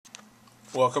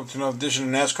Welcome to another edition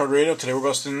of NASCAR Radio. Today we're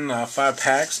busting 5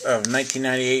 packs of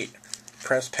 1998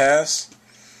 Press Pass.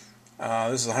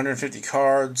 This is 150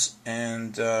 cards,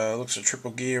 and looks like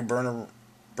triple gear,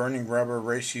 burning rubber,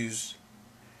 race used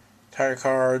tire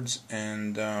cards,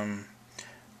 and I'm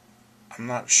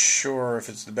not sure if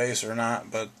it's the base or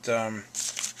not, but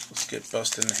let's get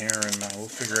busted in here and we'll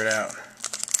figure it out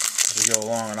as we go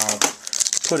along, and I'll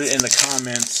put it in the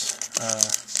comments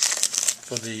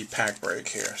for the pack break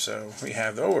here. So we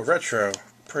have, a retro,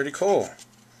 pretty cool.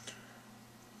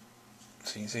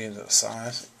 So you can see the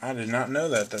size. I did not know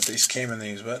that these came in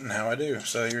these, but now I do.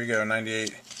 So here we go,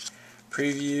 98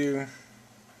 preview.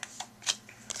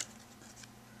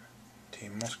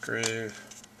 Team Musgrave,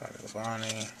 Bobby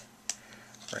Labonte,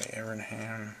 Ray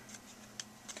Evernham,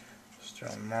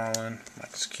 Sterling Marlin,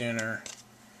 Mike Skinner,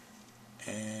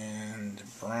 and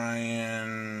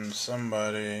Brian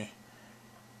somebody.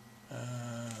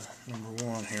 Number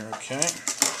 1 here, okay.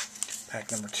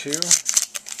 Pack number 2.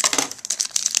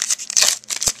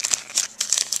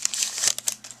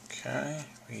 Okay,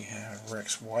 we have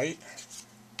Rex White,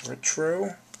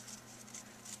 retro,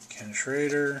 Ken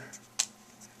Schrader,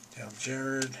 Dale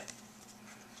Jarrett,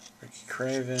 Ricky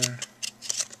Craven,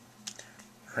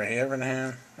 Ray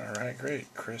Evernham, alright,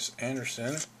 great, Chris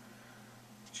Anderson,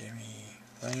 Jimmy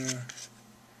Lane,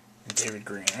 and David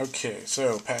Green. Okay,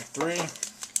 so pack 3.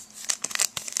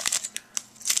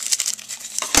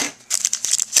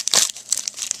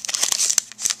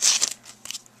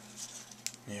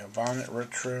 Bonnet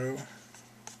retro,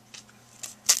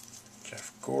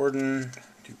 Jeff Gordon,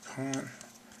 DuPont,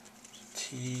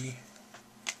 T,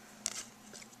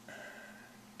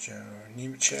 Joe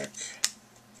Nemechek,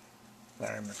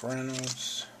 Larry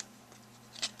McReynolds,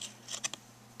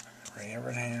 Ray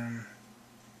Evernham.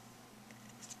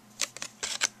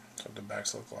 That's what the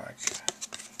backs look like.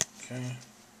 Okay.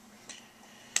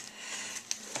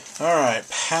 Alright,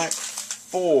 pack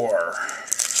 4.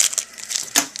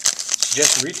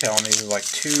 Just retail on these is like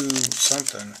 2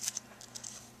 something.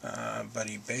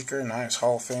 Buddy Baker, nice,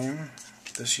 Hall of Fame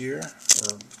this year,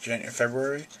 or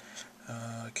February.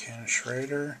 Ken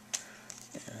Schrader,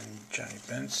 and Johnny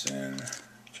Benson,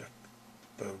 Jeff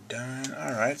Bodine.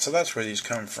 Alright, so that's where these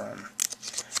come from.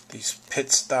 These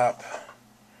pit stop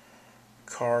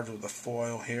cards with the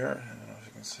foil here. I don't know if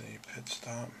you can see, pit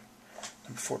stop.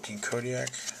 Number 14 Kodiak.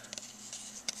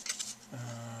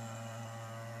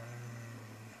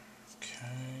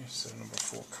 So number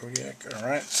 4 Kodiak.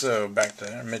 Alright, so back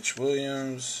to Mitch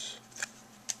Williams,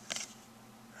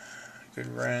 Good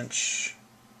Wrench,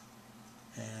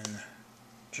 and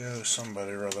Joe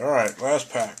somebody or other. Alright, last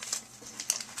pack.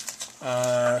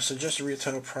 So just the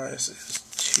retail price is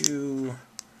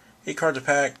 8 cards a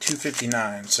pack,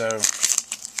 $2.59. So it's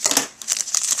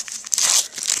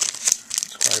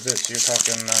quite a bit. So you're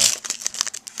talking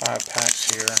 5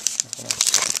 packs here.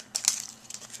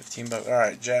 15 bucks.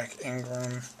 Alright, Jack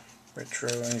Ingram retro,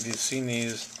 and if you've seen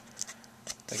these,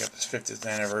 they got this 50th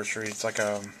anniversary. It's like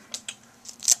a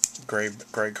gray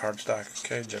cardstock.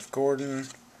 Okay, Jeff Gordon.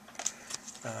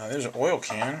 There's an oil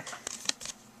can.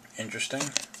 Interesting.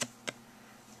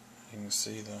 You can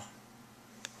see the.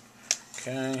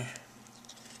 Okay.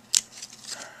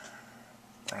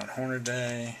 Ron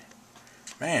Hornaday.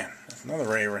 Man, that's another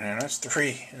Ray Evernham. That's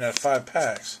 3 and that's 5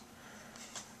 packs.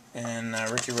 And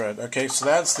Ricky Rudd. Okay, so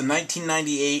that's the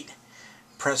 1998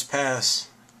 Press Pass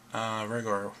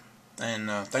regular. And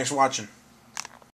thanks for watching.